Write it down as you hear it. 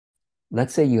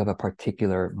let's say you have a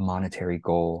particular monetary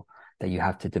goal that you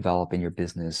have to develop in your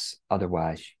business.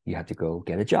 Otherwise, you have to go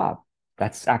get a job.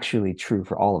 That's actually true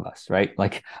for all of us, right?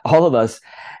 Like all of us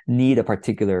need a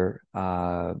particular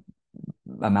amount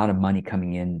of money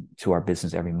coming in to our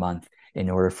business every month in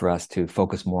order for us to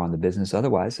focus more on the business.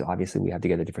 Otherwise, obviously, we have to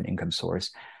get a different income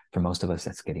source. For most of us,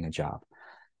 that's getting a job.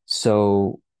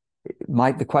 So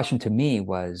the question to me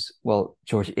was, well,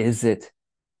 George, is it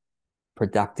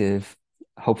productive,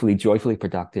 hopefully joyfully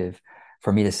productive,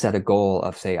 for me to set a goal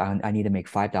of say I need to make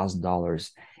 $5,000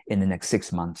 in the next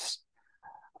 6 months,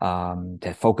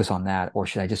 to focus on that, or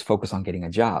should I just focus on getting a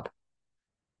job?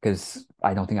 Because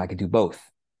I don't think I could do both.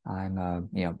 I'm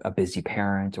a busy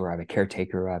parent, or I have a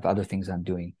caretaker, I have other things I'm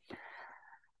doing.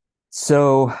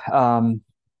 So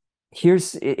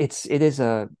it is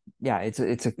a yeah, it's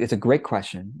a great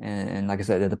question, and like I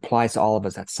said, it applies to all of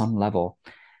us at some level.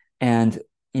 And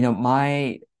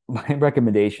my my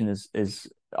recommendation is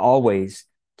always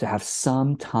to have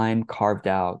some time carved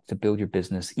out to build your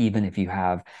business, even if you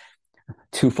have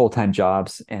two full-time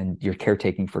jobs and you're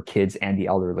caretaking for kids and the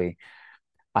elderly.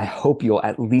 I hope you'll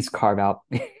at least carve out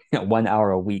 1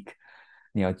 hour a week,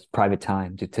 it's private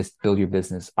time to build your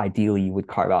business. Ideally, you would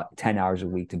carve out 10 hours a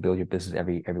week to build your business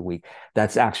every week.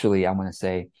 That's actually, I want to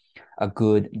say, a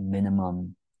good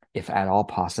minimum, if at all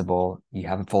possible. You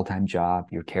have a full-time job,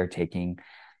 you're caretaking.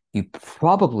 You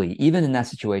probably, even in that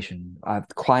situation,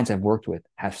 clients I've worked with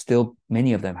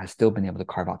many of them have still been able to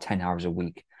carve out 10 hours a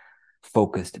week,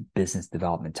 focused business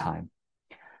development time.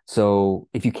 So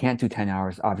if you can't do 10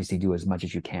 hours, obviously do as much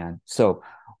as you can.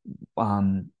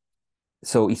 Um,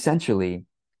 so essentially,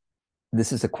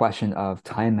 this is a question of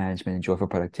time management and joyful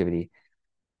productivity.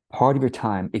 Part of your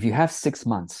time, if you have 6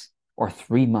 months or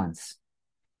 3 months,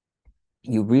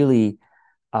 you really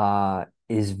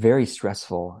is very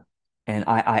stressful. And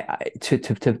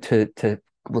to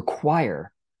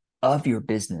require of your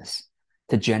business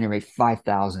to generate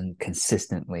 5,000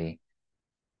 consistently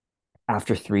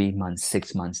after 3 months,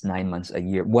 6 months, 9 months, a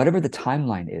year, whatever the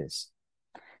timeline is.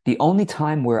 The only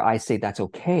time where I say that's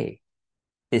okay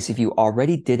is if you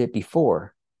already did it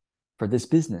before for this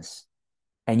business,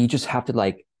 and you just have to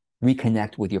like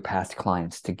reconnect with your past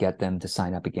clients to get them to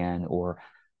sign up again, or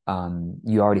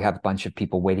you already have a bunch of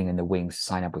people waiting in the wings to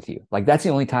sign up with you. Like that's the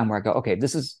only time where I go, okay,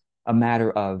 this is a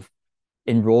matter of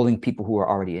enrolling people who are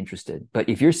already interested. But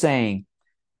if you're saying,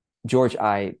 George,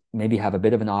 I maybe have a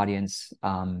bit of an audience,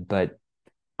 but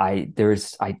I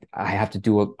have to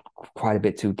do quite a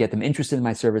bit to get them interested in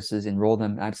my services, enroll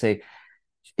them. I'd say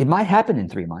it might happen in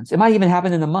 3 months. It might even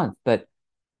happen in a month. But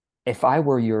if I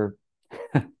were your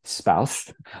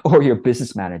spouse or your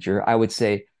business manager, I would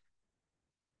say,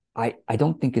 I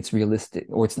don't think it's realistic,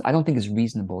 or I don't think it's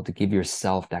reasonable to give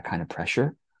yourself that kind of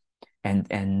pressure, and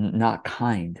not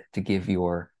kind to give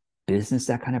your business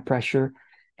that kind of pressure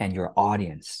and your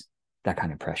audience that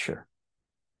kind of pressure.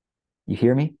 You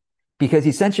hear me? Because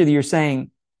essentially you're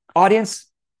saying, audience,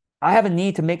 I have a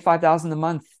need to make 5,000 a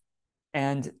month,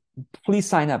 and please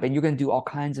sign up. And you're going to do all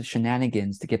kinds of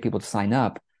shenanigans to get people to sign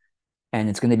up. And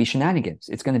it's going to be shenanigans.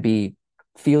 It's going to be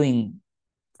feeling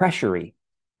pressury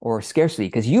or scarcity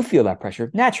because you feel that pressure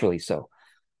naturally.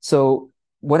 So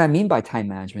what I mean by time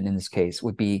management in this case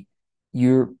would be,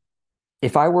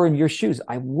 if I were in your shoes,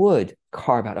 I would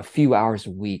carve out a few hours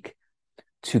a week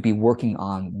to be working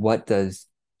on what does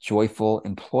joyful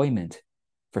employment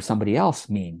for somebody else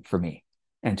mean for me,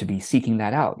 and to be seeking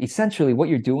that out. Essentially, what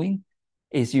you're doing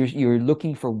is you're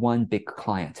looking for one big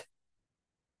client,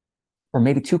 or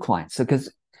maybe two clients. So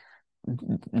because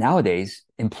nowadays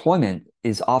employment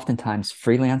is oftentimes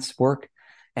freelance work,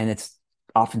 and it's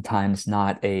oftentimes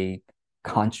not like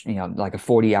a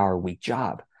 40-hour week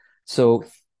job. So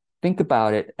think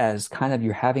about it as kind of,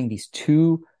 you're having these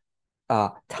two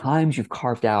times you've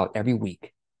carved out every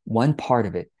week. One part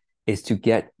of it is to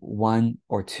get one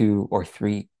or two or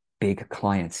three big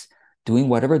clients, doing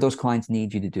whatever those clients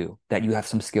need you to do that you have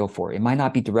some skill for. It might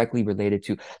not be directly related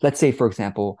to, let's say, for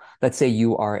example, let's say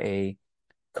you are a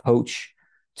coach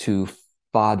to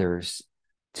fathers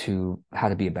to how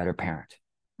to be a better parent,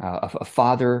 a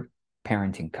father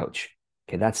parenting coach.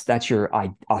 Okay, that's your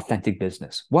authentic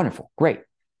business. Wonderful, great.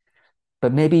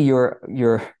 But maybe your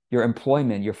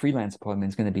employment, your freelance employment,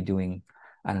 is going to be doing,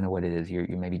 I don't know what it is. You're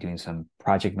maybe doing some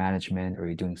project management, or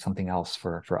you're doing something else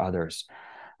for others.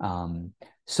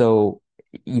 So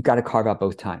you got to carve out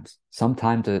both times. Some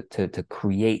time to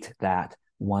create that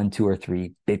one, two, or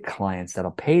three big clients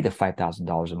that'll pay the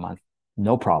 $5,000 a month,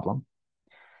 no problem.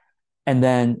 And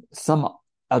then some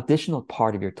additional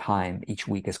part of your time each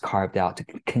week is carved out to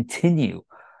continue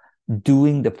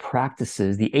doing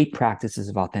the 8 practices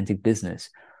of authentic business,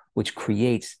 which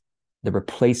creates the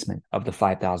replacement of the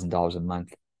 $5,000 a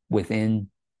month within,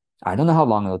 I don't know how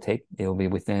long it'll take. It'll be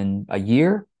within a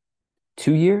year,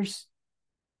 2 years,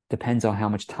 depends on how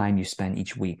much time you spend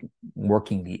each week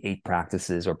working the 8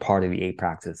 practices or part of the 8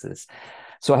 practices.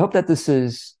 So I hope that this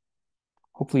is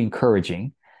hopefully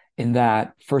encouraging in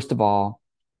that, first of all,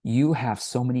 you have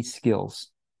so many skills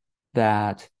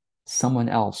that someone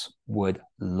else would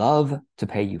love to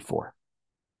pay you for.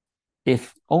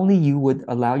 If only you would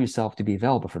allow yourself to be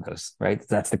available for those, right?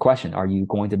 That's the question. Are you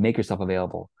going to make yourself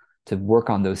available to work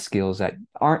on those skills that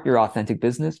aren't your authentic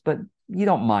business, but you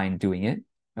don't mind doing it?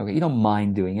 Okay. You don't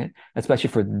mind doing it, especially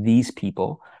for these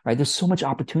people, right? There's so much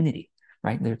opportunity,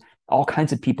 right? There's all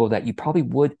kinds of people that you probably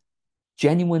would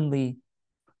genuinely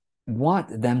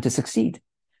want them to succeed.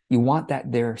 You want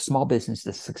that their small business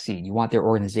to succeed. You want their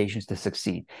organizations to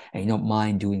succeed, and you don't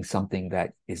mind doing something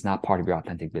that is not part of your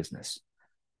authentic business.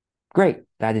 Great.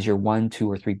 That is your 1,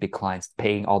 2, or 3 big clients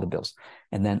paying all the bills.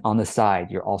 And then on the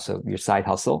side, you're also, your side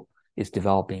hustle is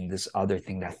developing this other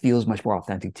thing that feels much more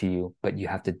authentic to you, but you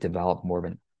have to develop more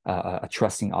of a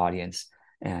trusting audience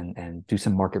and do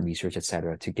some market research, et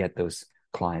cetera, to get those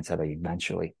clients that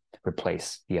eventually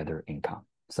replace the other income.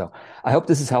 So I hope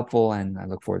this is helpful, and I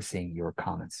look forward to seeing your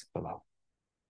comments below.